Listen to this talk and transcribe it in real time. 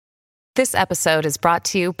This episode is brought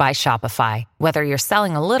to you by Shopify. Whether you're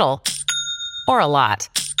selling a little or a lot,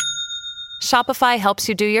 Shopify helps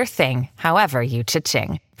you do your thing, however you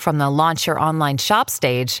cha-ching. From the launch your online shop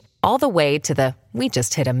stage, all the way to the we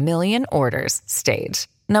just hit 1 million orders stage.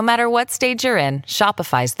 No matter what stage you're in,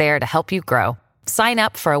 Shopify's there to help you grow. Sign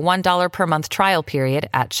up for a $1 per month trial period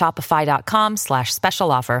at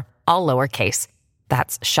shopify.com/special offer, all lowercase.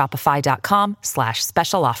 That's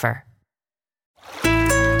shopify.com/special offer.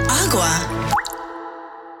 Agua.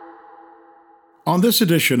 On this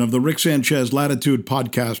edition of the Rick Sanchez Latitude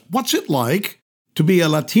podcast, what's it like to be a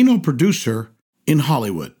Latino producer in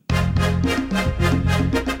Hollywood?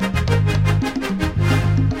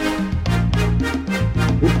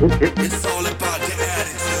 It's all about the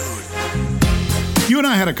attitude. You and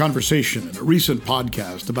I had a conversation in a recent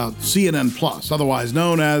podcast about CNN Plus, otherwise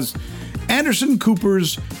known as Anderson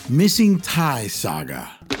Cooper's Missing Tie Saga.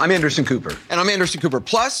 I'm Anderson Cooper. And I'm Anderson Cooper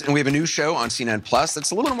Plus, and we have a new show on CNN Plus that's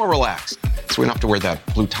a little more relaxed, so we don't have to wear that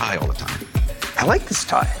blue tie all the time. I like this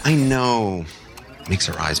tie. I know. Makes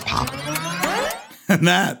our eyes pop. And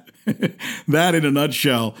that in a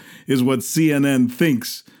nutshell is what CNN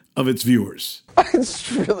thinks of its viewers. It's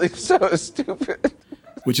really so stupid.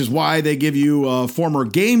 Which is why they give you a former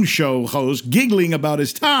game show host giggling about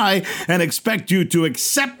his tie and expect you to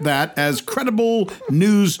accept that as credible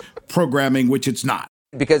news programming, which it's not.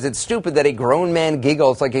 Because it's stupid that a grown man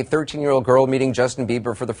giggles like a 13-year-old girl meeting Justin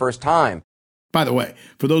Bieber for the first time. By the way,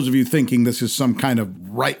 for those of you thinking this is some kind of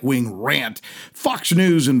right-wing rant, Fox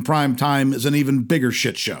News in prime time is an even bigger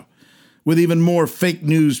shit show, with even more fake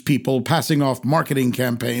news people passing off marketing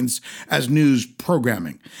campaigns as news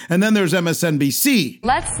programming. And then there's MSNBC.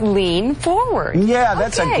 Let's lean forward. Yeah,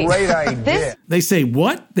 that's a great idea. They say,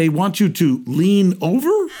 what? They want you to lean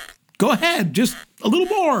over? Go ahead, just a little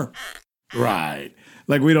more. Right.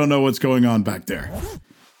 Like we don't know what's going on back there.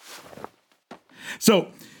 So,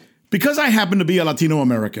 because I happen to be a Latino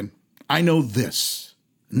American, I know this.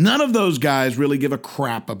 None of those guys really give a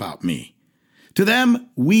crap about me. To them,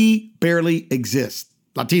 we barely exist.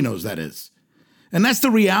 Latinos, that is. And that's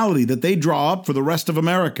the reality that they draw up for the rest of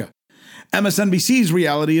America. MSNBC's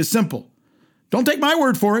reality is simple. Don't take my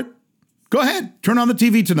word for it. Go ahead, turn on the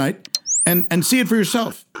TV tonight and see it for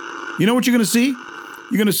yourself. You know what you're going to see?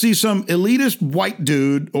 You're going to see some elitist white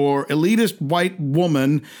dude or elitist white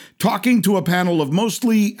woman talking to a panel of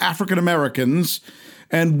mostly African Americans.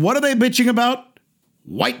 And what are they bitching about?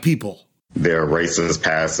 White people. Their racist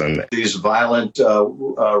past and these violent,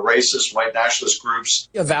 racist white nationalist groups.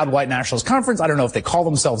 Avowed white nationalist conference. I don't know if they call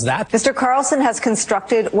themselves that. Mr. Carlson has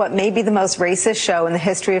constructed what may be the most racist show in the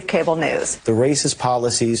history of cable news. The racist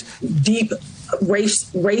policies. Deep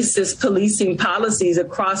racist policing policies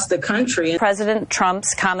across the country. President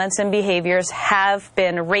Trump's comments and behaviors have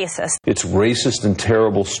been racist. It's racist and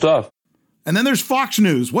terrible stuff. And then there's Fox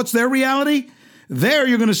News. What's their reality? There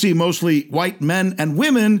you're going to see mostly white men and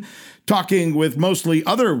women talking with mostly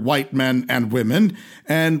other white men and women.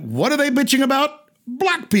 And what are they bitching about?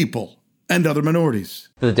 Black people and other minorities.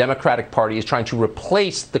 The Democratic Party is trying to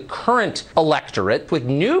replace the current electorate with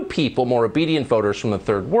new people, more obedient voters from the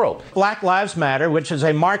third world. Black Lives Matter, which is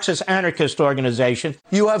a Marxist anarchist organization.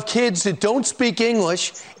 You have kids that don't speak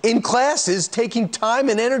English in classes, taking time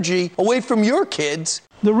and energy away from your kids.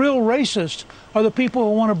 The real racists are the people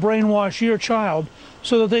who want to brainwash your child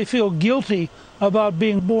so that they feel guilty about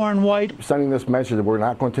being born white. Sending this message that we're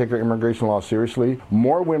not going to take our immigration law seriously.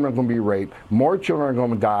 More women are going to be raped. More children are going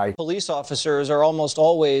to die. Police officers are almost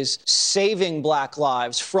always saving black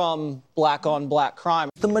lives from black-on-black crime.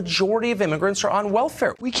 The majority of immigrants are on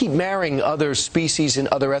welfare. We keep marrying other species and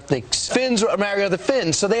other ethnics. Finns marry other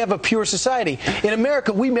Finns, so they have a pure society. In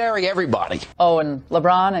America, we marry everybody. Oh, and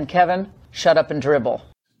LeBron and Kevin, shut up and dribble.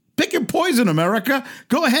 Pick your poison, America.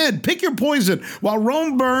 Go ahead, pick your poison. While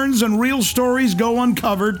Rome burns and real stories go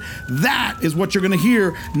uncovered, that is what you're going to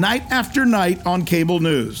hear night after night on cable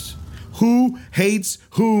news. Who hates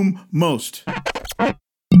whom most?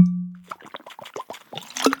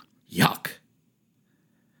 Yuck.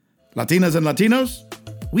 Latinas and Latinos,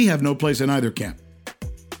 we have no place in either camp.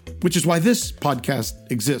 Which is why this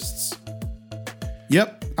podcast exists.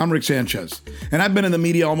 Yep, I'm Rick Sanchez, and I've been in the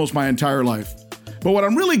media almost my entire life. But what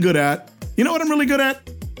I'm really good at, you know what I'm really good at?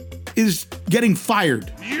 Is getting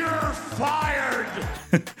fired. You're fired!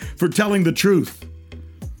 For telling the truth.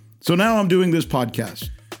 So now I'm doing this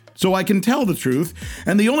podcast. So I can tell the truth,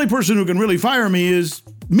 and the only person who can really fire me is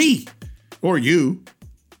me. Or you.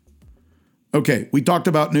 Okay, we talked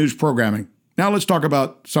about news programming. Now let's talk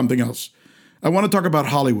about something else. I want to talk about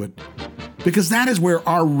Hollywood. Because that is where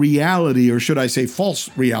our reality, or should I say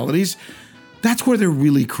false realities, that's where they're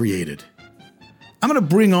really created. I'm going to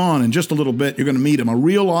bring on in just a little bit, you're going to meet him, a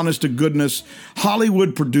real honest-to-goodness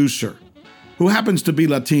Hollywood producer who happens to be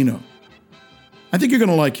Latino. I think you're going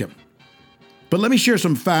to like him. But let me share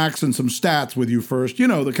some facts and some stats with you first. You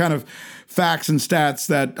know, the kind of facts and stats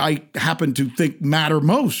that I happen to think matter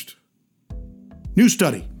most. New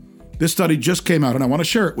study. This study just came out, and I want to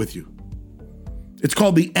share it with you. It's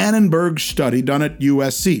called the Annenberg Study, done at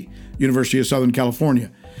USC, University of Southern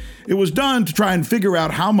California. It was done to try and figure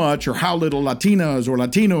out how much or how little Latinas or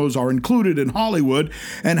Latinos are included in Hollywood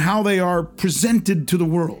and how they are presented to the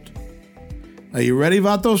world. Are you ready,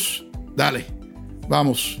 vatos? Dale.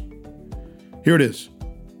 Vamos. Here it is.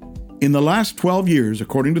 In the last 12 years,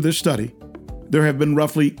 according to this study, there have been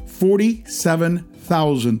roughly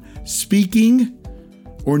 47,000 speaking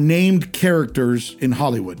or named characters in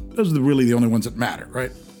Hollywood. Those are really the only ones that matter,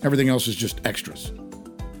 right? Everything else is just extras.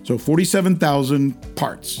 So 47,000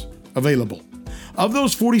 parts available. Of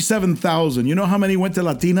those 47,000, you know how many went to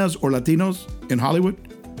Latinas or Latinos in Hollywood?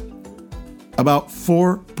 About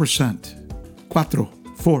 4%.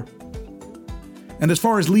 4. And as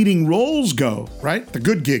far as leading roles go, right, the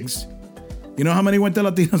good gigs, you know how many went to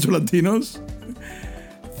Latinas or Latinos?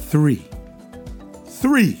 3.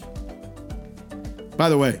 By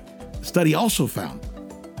the way, the study also found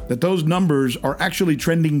that those numbers are actually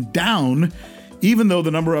trending down, even though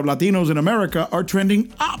the number of Latinos in America are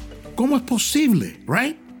trending up. ¿Cómo es posible,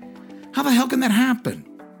 right? How the hell can that happen?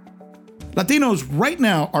 Latinos right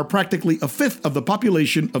now are practically a fifth of the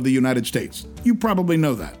population of the United States. You probably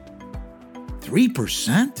know that.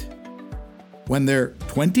 3%? When they're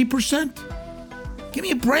 20%? Give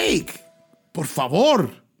me a break. Por favor.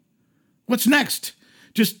 What's next?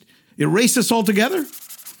 Just erase us altogether?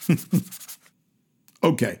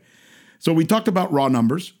 Okay, so we talked about raw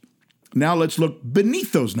numbers. Now let's look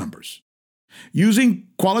beneath those numbers. Using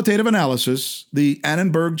qualitative analysis, the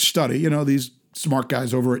Annenberg study, you know, these smart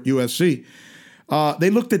guys over at USC, they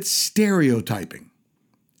looked at stereotyping.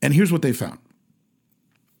 And here's what they found.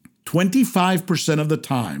 25% of the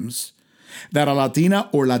times that a Latina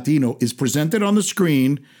or Latino is presented on the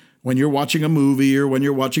screen when you're watching a movie or when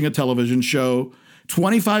you're watching a television show,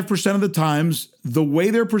 25% of the times, the way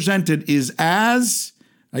they're presented is as,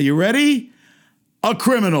 are you ready? A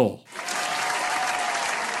criminal.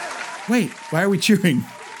 Wait, why are we cheering?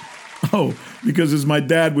 Oh, because as my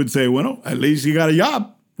dad would say, well, at least he got a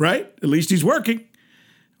job, right? At least he's working.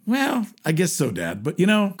 Well, I guess so, Dad. But, you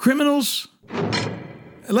know, criminals.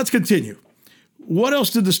 Let's continue. What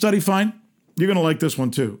else did the study find? You're going to like this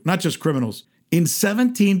one, too. Not just criminals. In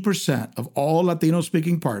 17% of all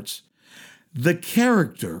Latino-speaking parts, the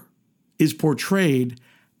character is portrayed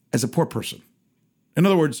as a poor person. In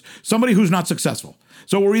other words, somebody who's not successful.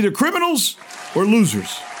 So we're either criminals or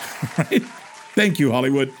losers. Right? Thank you,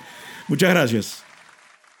 Hollywood. Muchas gracias.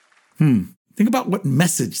 Think about what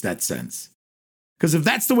message that sends. Because if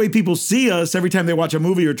that's the way people see us every time they watch a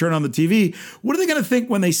movie or turn on the TV, what are they going to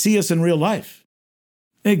think when they see us in real life?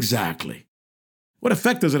 Exactly. What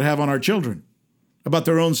effect does it have on our children? About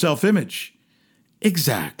their own self-image?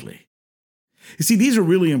 Exactly. You see, these are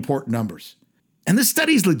really important numbers. And this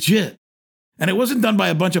study's legit. And it wasn't done by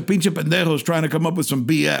a bunch of pinche pendejos trying to come up with some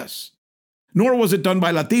BS. Nor was it done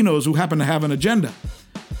by Latinos who happen to have an agenda.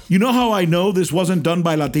 You know how I know this wasn't done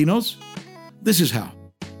by Latinos? This is how.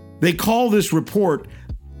 They call this report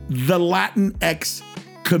the Latinx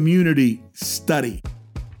Community Study.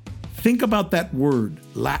 Think about that word,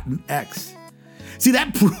 Latinx. See,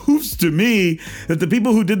 that proves to me that the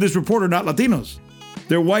people who did this report are not Latinos.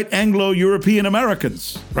 They're white Anglo-European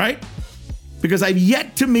Americans, right? Because I've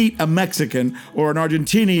yet to meet a Mexican or an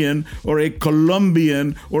Argentinian or a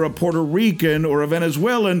Colombian or a Puerto Rican or a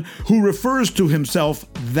Venezuelan who refers to himself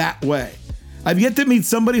that way. I've yet to meet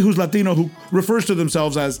somebody who's Latino who refers to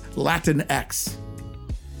themselves as Latinx.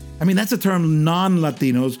 I mean, that's a term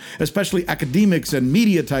non-Latinos, especially academics and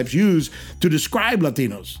media types, use to describe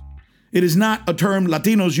Latinos. It is not a term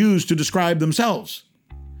Latinos use to describe themselves.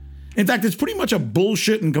 In fact, it's pretty much a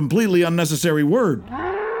bullshit and completely unnecessary word.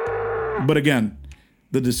 But again,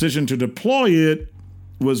 the decision to deploy it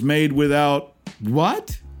was made without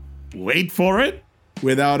what? Wait for it.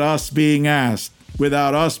 Without us being asked.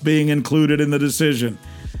 Without us being included in the decision.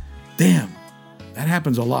 Damn, that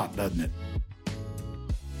happens a lot, doesn't it?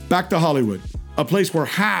 Back to Hollywood, a place where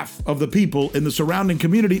half of the people in the surrounding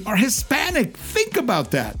community are Hispanic. Think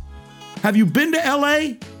about that. Have you been to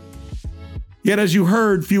LA? Yet, as you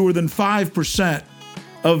heard, fewer than 5%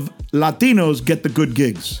 of Latinos get the good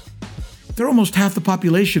gigs. They're almost half the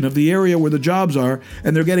population of the area where the jobs are,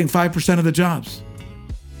 and they're getting 5% of the jobs.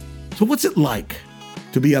 So what's it like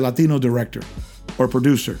to be a Latino director or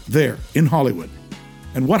producer there in Hollywood?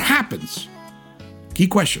 And what happens Key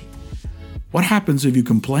question: what happens if you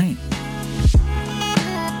complain?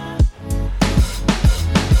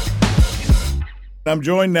 I'm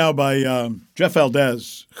joined now by Jeff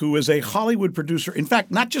Valdez, who is a Hollywood producer. In fact,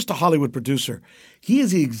 not just a Hollywood producer. He is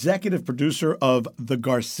the executive producer of The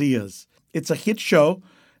Garcias. It's a hit show,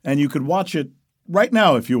 and you could watch it right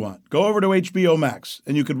now if you want. Go over to HBO Max,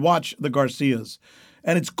 and you could watch The Garcias.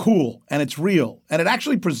 And it's cool, and it's real, and it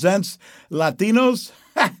actually presents Latinos.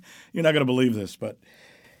 You're not going to believe this, but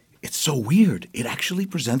it's so weird. It actually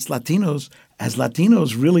presents Latinos as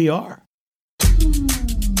Latinos really are.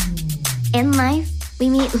 In life, we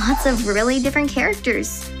meet lots of really different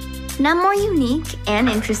characters. None more unique and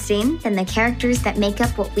interesting than the characters that make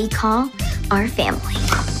up what we call our family.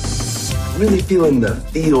 Really feeling the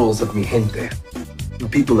feels of mi gente, the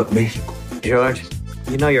people of Mexico. George,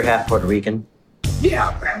 you know you're half Puerto Rican.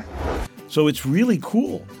 Yeah. So it's really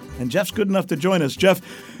cool. And Jeff's good enough to join us. Jeff,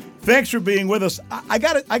 thanks for being with us. I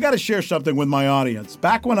gotta share something with my audience.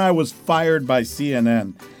 Back when I was fired by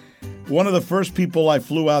CNN, one of the first people I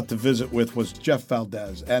flew out to visit with was Jeff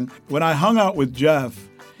Valdez. And when I hung out with Jeff,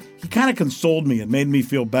 he kind of consoled me and made me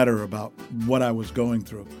feel better about what I was going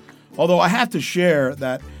through. Although I have to share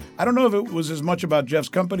that I don't know if it was as much about Jeff's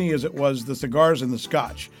company as it was the cigars and the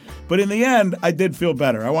scotch. But in the end, I did feel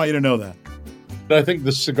better. I want you to know that. I think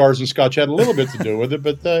the cigars and scotch had a little bit to do with it,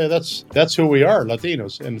 but that's who we are,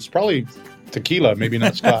 Latinos. And it's probably tequila, maybe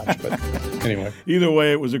not scotch, but anyway. Either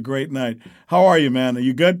way, it was a great night. How are you, man? Are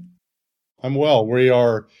you good? I'm well. We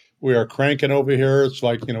are cranking over here. It's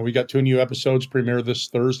like, we got 2 new episodes premiere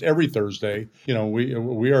every Thursday.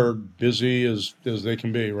 We are busy as they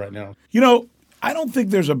can be right now. I don't think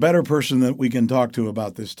there's a better person that we can talk to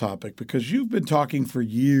about this topic, because you've been talking for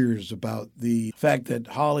years about the fact that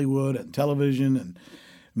Hollywood and television and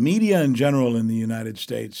media in general in the United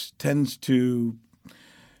States tends to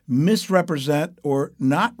misrepresent or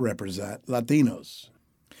not represent Latinos.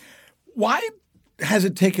 Why has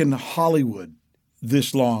it taken Hollywood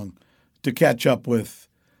this long to catch up with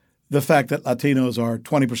the fact that Latinos are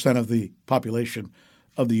 20% of the population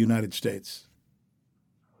of the United States?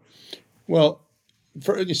 Well,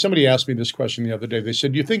 somebody asked me this question the other day. They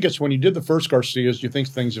said, do you think it's when you did the first Garcias, do you think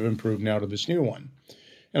things have improved now to this new one?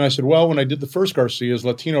 And I said, well, when I did the first Garcias,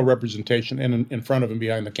 Latino representation in front of and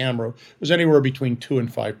behind the camera was anywhere between 2 and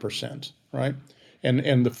 5%, right?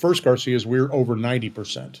 And the first Garcias, we were over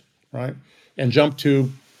 90%, right? And jump to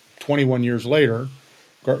 21 years later,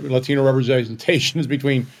 Latino representation is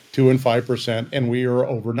between 2 and 5%, and we are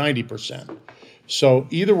over 90%. So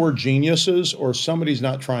either we're geniuses or somebody's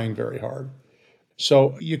not trying very hard.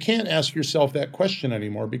 So you can't ask yourself that question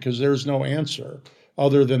anymore, because there's no answer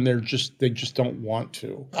other than they just don't want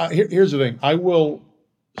to. Here's the thing. I will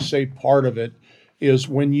say part of it is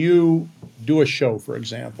when you do a show, for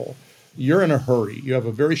example, you're in a hurry. You have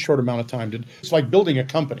a very short amount of time. It's like building a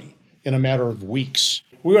company in a matter of weeks.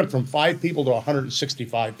 We went from 5 people to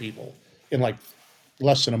 165 people in like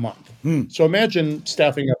less than a month. So imagine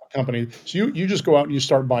staffing up a company. So you just go out and you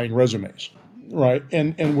start buying resumes, right?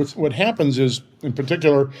 And what happens is, in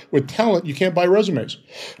particular with talent, you can't buy resumes,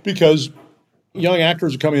 because young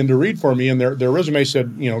actors are coming in to read for me, and their resume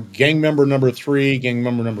said, gang member number 3, gang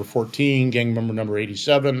member number 14, gang member number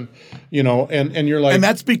 87, and you're like... And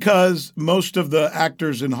that's because most of the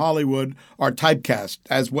actors in Hollywood are typecast,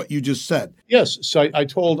 as what you just said. Yes. So I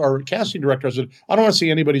told our casting director, I said, I don't want to see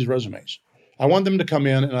anybody's resumes. I want them to come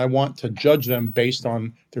in, and I want to judge them based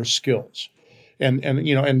on their skills. And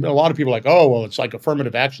a lot of people are like, oh, well, it's like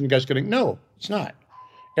affirmative action. You guys getting... No, it's not.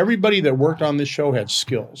 Everybody that worked on this show had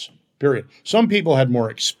skills. Period. Some people had more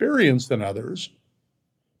experience than others,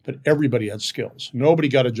 but everybody had skills. Nobody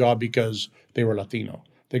got a job because they were Latino.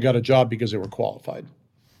 They got a job because they were qualified.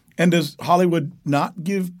 And does Hollywood not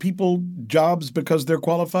give people jobs because they're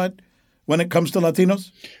qualified when it comes to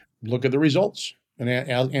Latinos? Look at the results and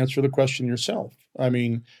answer the question yourself. I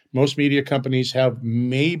mean, most media companies have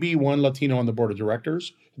maybe one Latino on the board of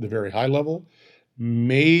directors at the very high level,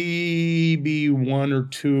 maybe 1 or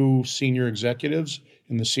 2 senior executives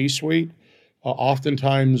in the C-suite.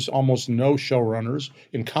 Oftentimes, almost no showrunners.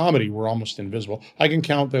 In comedy, we're almost invisible. I can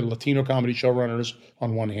count the Latino comedy showrunners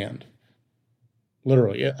on one hand,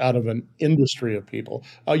 literally, out of an industry of people.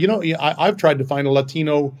 I've tried to find a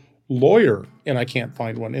Latino lawyer, and I can't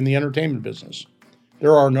find one in the entertainment business.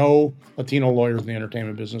 There are no Latino lawyers in the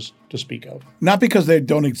entertainment business to speak of. Not because they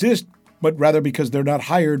don't exist, but rather because they're not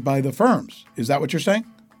hired by the firms. Is that what you're saying?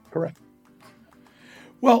 Correct.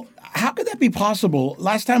 Well, how could that be possible?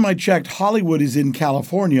 Last time I checked, Hollywood is in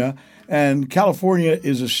California, and California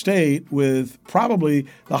is a state with probably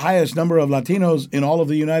the highest number of Latinos in all of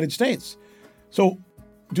the United States. So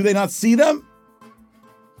do they not see them?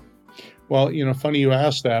 Well, funny you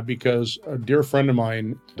asked that because a dear friend of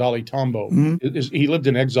mine, Dolly Tombo, he lived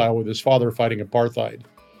in exile with his father fighting apartheid.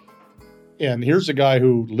 And here's a guy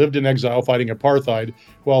who lived in exile fighting apartheid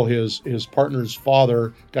while his partner's father,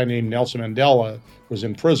 a guy named Nelson Mandela, was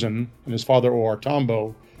in prison, and his father, O.R.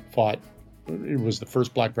 Tambo, fought. It was the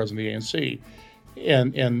first black president of the ANC.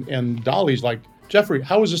 And Dolly's like, Jeffrey,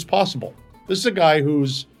 how is this possible? This is a guy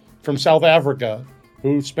who's from South Africa,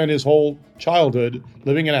 who spent his whole childhood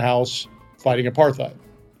living in a house fighting apartheid.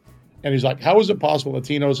 And he's like, how is it possible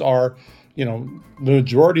Latinos are, the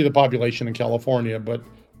majority of the population in California, but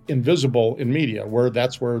invisible in media,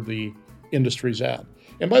 that's where the industry's at.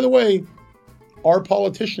 And by the way, our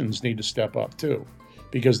politicians need to step up too,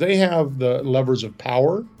 because they have the levers of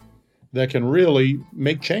power that can really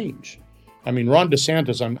make change. I mean, Ron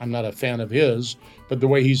DeSantis, I'm not a fan of his, but the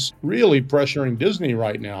way he's really pressuring Disney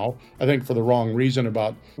right now, I think for the wrong reason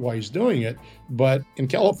about why he's doing it. But in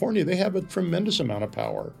California, they have a tremendous amount of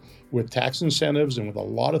power with tax incentives and with a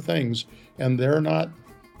lot of things, and they're not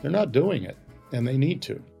doing it, and they need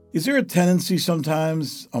to. Is there a tendency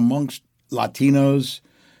sometimes amongst Latinos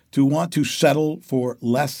to want to settle for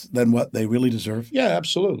less than what they really deserve? Yeah,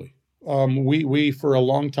 absolutely. We for a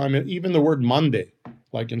long time, even the word Monday,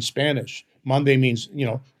 like in Spanish, Monday means,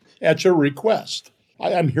 at your request.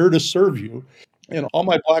 I'm here to serve you. And all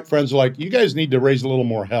my black friends are like, you guys need to raise a little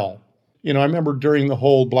more hell. I remember during the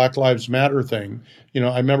whole Black Lives Matter thing,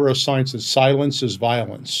 I remember a sign that silence is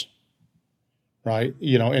violence, right?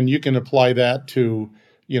 And you can apply that to,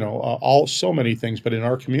 so many things. But in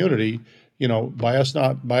our community, by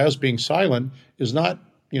us being silent is not,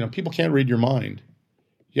 people can't read your mind.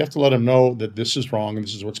 You have to let them know that this is wrong and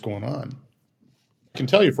this is what's going on. I can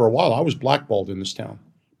tell you for a while, I was blackballed in this town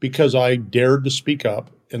because I dared to speak up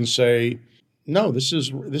and say, no, this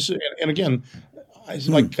is, and again, I was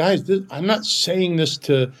like, guys, I'm not saying this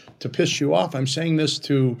to piss you off. I'm saying this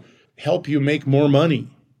to help you make more money.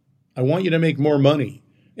 I want you to make more money.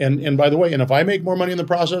 And by the way, and if I make more money in the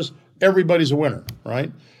process, everybody's a winner, right?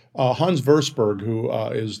 Hans Versberg, who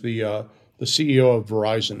is the CEO of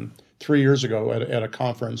Verizon, 3 years ago at a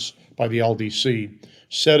conference by the LDC,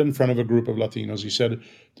 said in front of a group of Latinos, he said,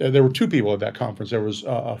 there were two people at that conference. There was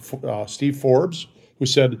Steve Forbes, who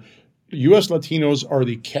said, U.S. Latinos are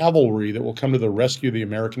the cavalry that will come to the rescue of the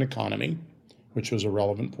American economy, which was a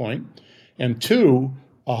relevant point. And two,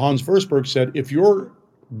 Hans Versberg said, if your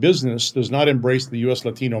business does not embrace the U.S.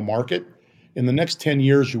 Latino market, in the next 10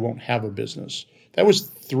 years, you won't have a business. That was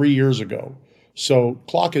 3 years ago. So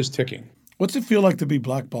clock is ticking. What's it feel like to be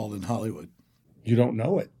blackballed in Hollywood? You don't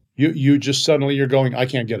know it. You just suddenly you're going, I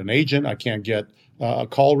can't get an agent. I can't get a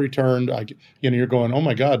call returned. You're going, oh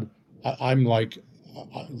my God, I'm like,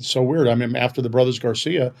 so weird. I mean, after the Brothers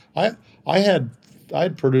Garcia, I had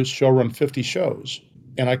produced showrun 50 shows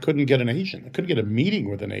and I couldn't get an agent. I couldn't get a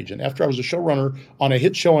meeting with an agent after I was a showrunner on a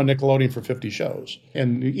hit show on Nickelodeon for 50 shows.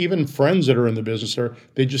 And even friends that are in the business,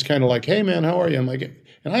 they just kind of like, hey man, how are you? I'm like,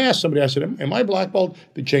 and I asked somebody, I said, am I blackballed?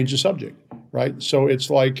 They changed the subject, right? So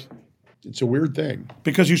it's like, it's a weird thing.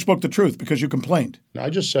 Because you spoke the truth, because you complained.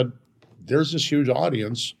 I just said, there's this huge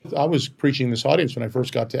audience. I was preaching this audience when I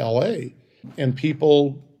first got to LA, and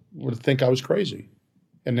people would think I was crazy.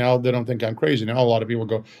 And now they don't think I'm crazy. Now a lot of people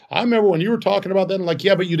go, I remember when you were talking about that. And like,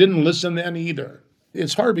 yeah, but you didn't listen then either.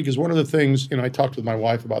 It's hard because one of the things, I talked with my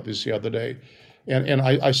wife about this the other day, and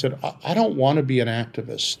I said, I don't want to be an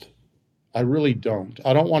activist. I really don't.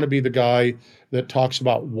 I don't want to be the guy that talks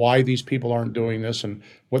about why these people aren't doing this and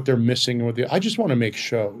what they're missing. I just want to make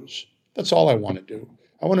shows. That's all I want to do.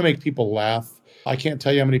 I want to make people laugh. I can't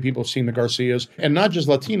tell you how many people have seen the Garcias, and not just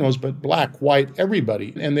Latinos, but black, white,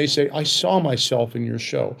 everybody. And they say, I saw myself in your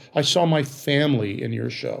show. I saw my family in your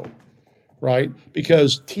show, right?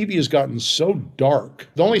 Because TV has gotten so dark.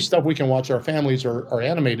 The only stuff we can watch our families are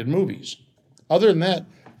animated movies. Other than that,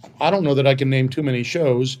 I don't know that I can name too many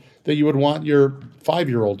shows that you would want your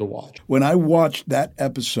 5-year-old to watch. When I watched that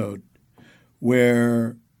episode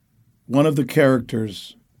where one of the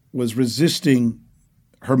characters was resisting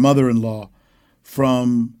her mother-in-law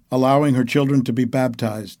from allowing her children to be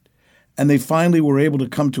baptized, and they finally were able to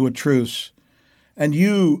come to a truce, and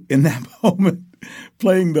you, in that moment,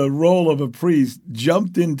 playing the role of a priest,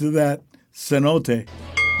 jumped into that cenote.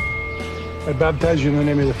 I baptize you in the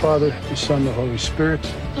name of the Father, the Son, and the Holy Spirit.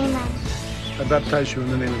 Amen. I baptize you in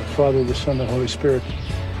the name of the Father, the Son, and the Holy Spirit,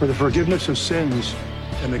 for the forgiveness of sins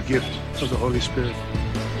and the gift of the Holy Spirit.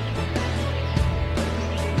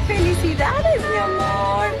 ¡Felicidades, mi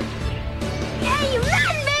amor!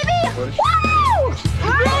 Amen, baby! Woo!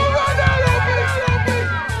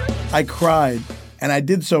 I cried, and I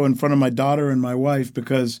did so in front of my daughter and my wife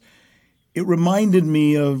because it reminded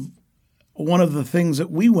me of one of the things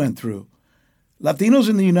that we went through. Latinos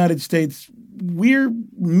in the United States, we're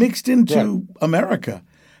mixed into America.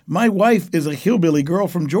 My wife is a hillbilly girl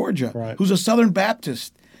from Georgia who's a Southern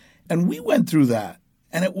Baptist. And we went through that.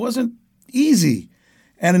 And it wasn't easy.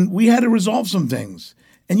 And we had to resolve some things.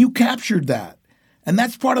 And you captured that. And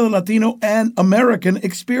that's part of the Latino and American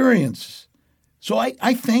experience. So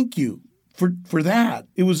I thank you for that.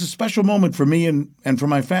 It was a special moment for me and for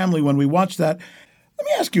my family when we watched that. Let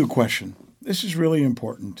me ask you a question. This is really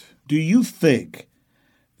important. Do you think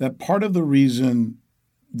that part of the reason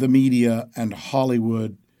the media and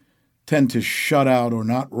Hollywood tend to shut out or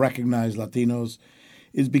not recognize Latinos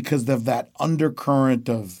is because of that undercurrent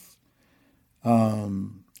of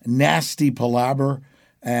nasty palaver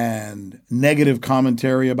and negative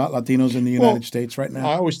commentary about Latinos in the United States right now?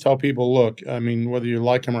 I always tell people, look, I mean, whether you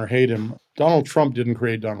like him or hate him, Donald Trump didn't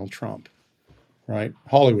create Donald Trump, right?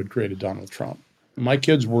 Hollywood created Donald Trump. My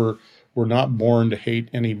kids were not born to hate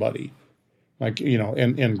anybody. Like,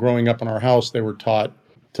 and growing up in our house, they were taught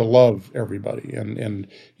to love everybody. And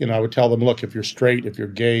I would tell them, look, if you're straight, if you're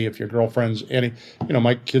gay, if your girlfriend's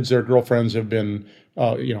my kids, their girlfriends have been,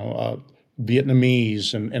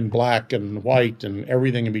 Vietnamese and black and white and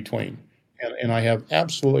everything in between. And I have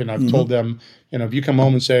absolutely, and I've told them, if you come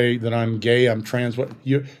home and say that I'm gay, I'm trans,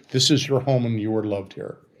 this is your home and you were loved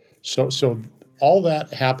here. So all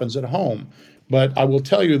that happens at home. But I will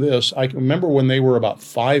tell you this, I remember when they were about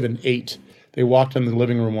 5 and 8, they walked in the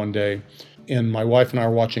living room one day, and my wife and I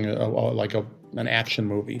were watching an action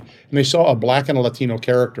movie, and they saw a black and a Latino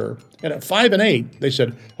character. And at 5 and 8, they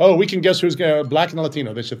said, "Oh, we can guess who's black and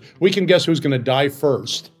Latino." They said, "We can guess who's going to die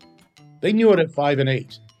first." They knew it at 5 and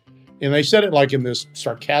 8, and they said it like in this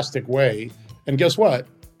sarcastic way. And guess what?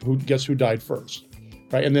 Guess who died first,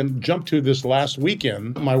 right? And then jump to this last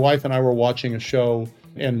weekend. My wife and I were watching a show,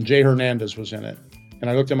 and Jay Hernandez was in it. And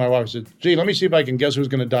I looked at my wife and said, "Gee, let me see if I can guess who's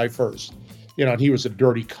going to die first." And he was a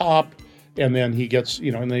dirty cop. And then he gets,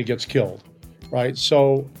 killed, right?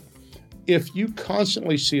 So if you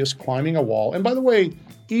constantly see us climbing a wall, and by the way,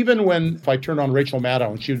 even if I turned on Rachel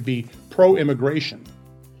Maddow and she would be pro-immigration,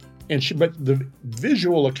 but the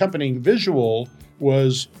accompanying visual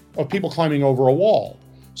was of people climbing over a wall.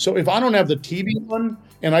 So if I don't have the TV on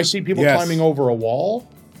and I see people climbing over a wall,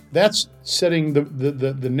 that's setting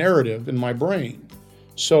the narrative in my brain.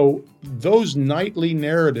 So those nightly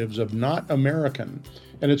narratives of not American.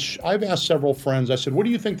 And I've asked several friends, I said, what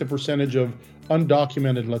do you think the percentage of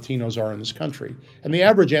undocumented Latinos are in this country? And the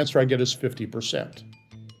average answer I get is 50%.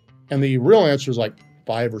 And the real answer is like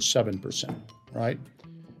 5 or 7%, right?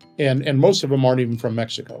 And most of them aren't even from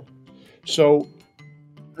Mexico. So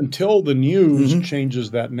until the news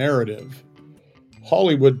changes that narrative,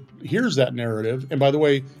 Hollywood hears that narrative. And by the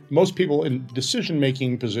way, most people in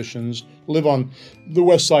decision-making positions live on the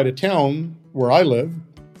west side of town where I live.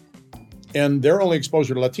 And their only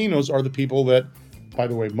exposure to Latinos are the people that, by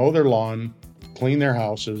the way, mow their lawn, clean their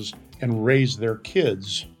houses, and raise their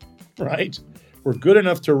kids, right? We're good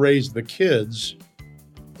enough to raise the kids,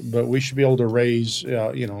 but we should be able to raise,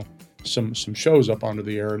 some shows up onto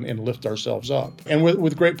the air and lift ourselves up. And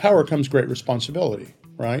with great power comes great responsibility,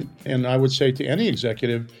 right? And I would say to any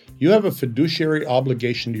executive, you have a fiduciary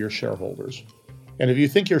obligation to your shareholders. And if you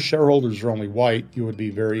think your shareholders are only white, you would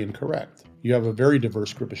be very incorrect. You have a very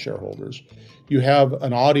diverse group of shareholders. You have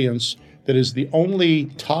an audience that is the only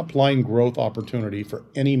top-line growth opportunity for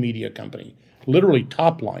any media company. Literally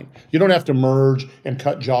top line. You don't have to merge and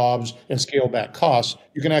cut jobs and scale back costs.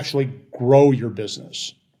 You can actually grow your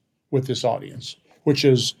business with this audience, which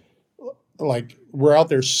is like we're out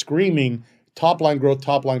there screaming top-line growth,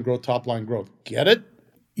 top-line growth, top-line growth. Get it?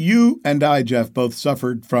 You and I, Jeff, both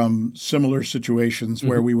suffered from similar situations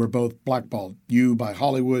where we were both blackballed. You by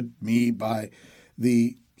Hollywood, me by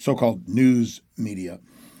the so-called news media.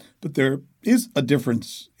 But there is a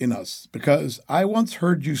difference in us because I once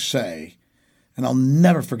heard you say, and I'll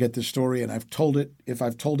never forget this story, and I've told it, if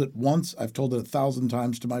I've told it once, I've told it 1,000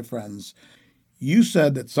 times to my friends. You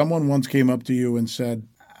said that someone once came up to you and said,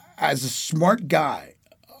 as a smart guy,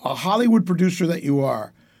 a Hollywood producer that you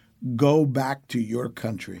are, go back to your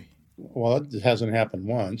country. Well, it hasn't happened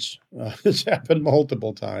once. It's happened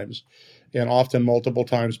multiple times. And often multiple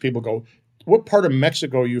times people go, what part of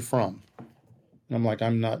Mexico are you from? And I'm like,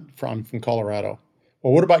 I'm from Colorado.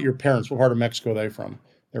 Well, what about your parents? What part of Mexico are they from?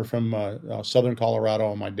 They're from southern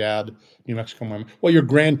Colorado, and my dad, New Mexico. Well, your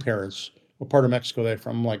grandparents, what part of Mexico are they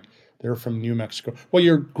from? I'm like, they're from New Mexico. Well,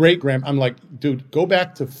 your I'm like, dude, go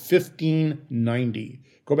back to 1590.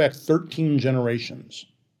 Go back 13 generations.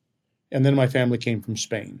 And then my family came from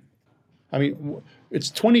Spain. I mean, it's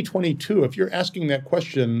 2022. If you're asking that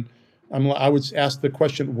question I would ask the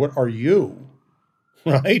question, what are you?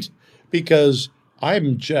 Right? Because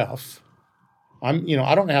I'm Jeff. I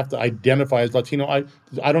don't have to identify as Latino.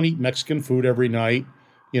 I don't eat Mexican food every night.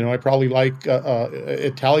 I probably like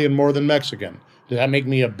Italian more than Mexican. Does that make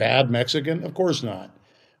me a bad Mexican? Of course not.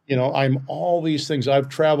 I'm all these things. I've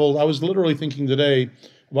traveled. I was literally thinking today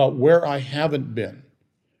about where I haven't been,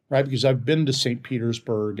 right? Because I've been to St.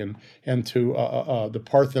 Petersburg and to the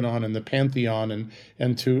Parthenon and the Pantheon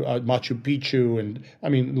and to Machu Picchu, and I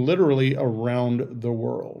mean literally around the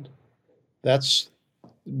world. That's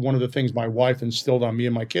one of the things my wife instilled on me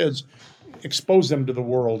and my kids. Expose them to the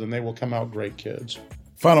world, and they will come out great kids.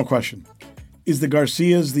 Final question. Is the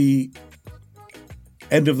Garcias the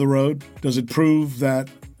end of the road? Does it prove that,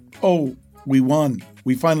 we won?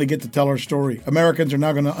 We finally get to tell our story. Americans are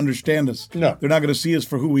now going to understand us. No. They're not going to see us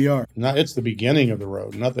for who we are. No, it's the beginning of the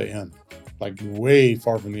road, not the end. Like way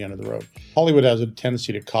far from the end of the road. Hollywood has a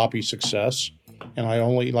tendency to copy success. And I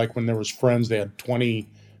only, like when there was Friends, they had 20,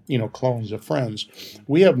 clones of Friends.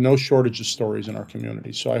 We have no shortage of stories in our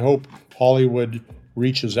community. So I hope Hollywood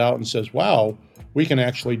reaches out and says, wow, we can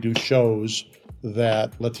actually do shows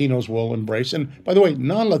that Latinos will embrace. And by the way,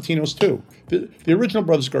 non-Latinos too. The original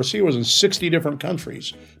Brothers Garcia was in 60 different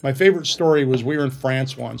countries. My favorite story was we were in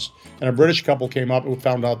France once, and a British couple came up and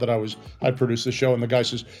found out that I produced the show, and the guy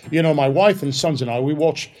says, my wife and sons and I, we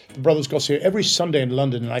watch the Brothers Garcia every Sunday in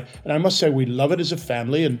London, and I must say we love it as a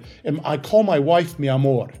family, and I call my wife mi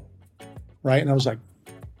amor, right? And I was like,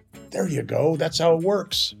 there you go, that's how it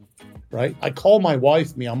works, right? I call my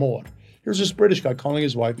wife mi amor. Here's this British guy calling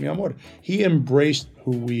his wife mi amor. He embraced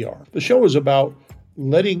who we are. The show is about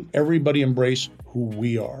letting everybody embrace who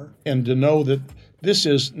we are and to know that this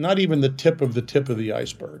is not even the tip of the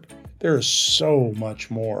iceberg. There is so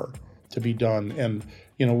much more to be done. And,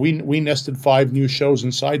 we nested 5 new shows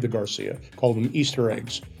inside the Garcia, called them Easter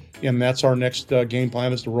eggs. And that's our next game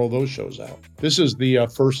plan, is to roll those shows out. This is the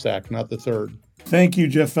first act, not the third. Thank you,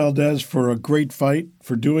 Jeff Valdez, for a great fight,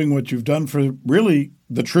 for doing what you've done for really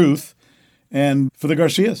the truth, and for the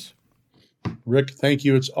Garcias. Rick, thank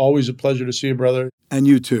you. It's always a pleasure to see you, brother. And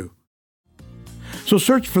you too. So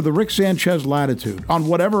search for the Rick Sanchez Latitude on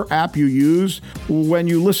whatever app you use when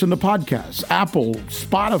you listen to podcasts. Apple,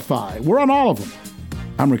 Spotify, we're on all of them.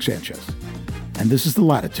 I'm Rick Sanchez, and this is The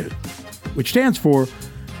Latitude, which stands for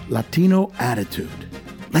Latino Attitude.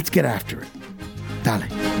 Let's get after it. Dale.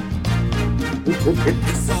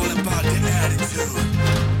 It's all about the attitude.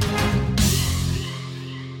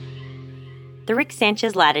 The Rick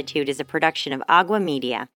Sanchez Latitude is a production of Agua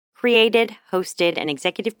Media, created, hosted, and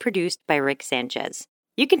executive produced by Rick Sanchez.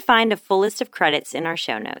 You can find a full list of credits in our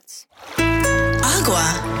show notes.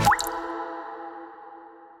 Agua.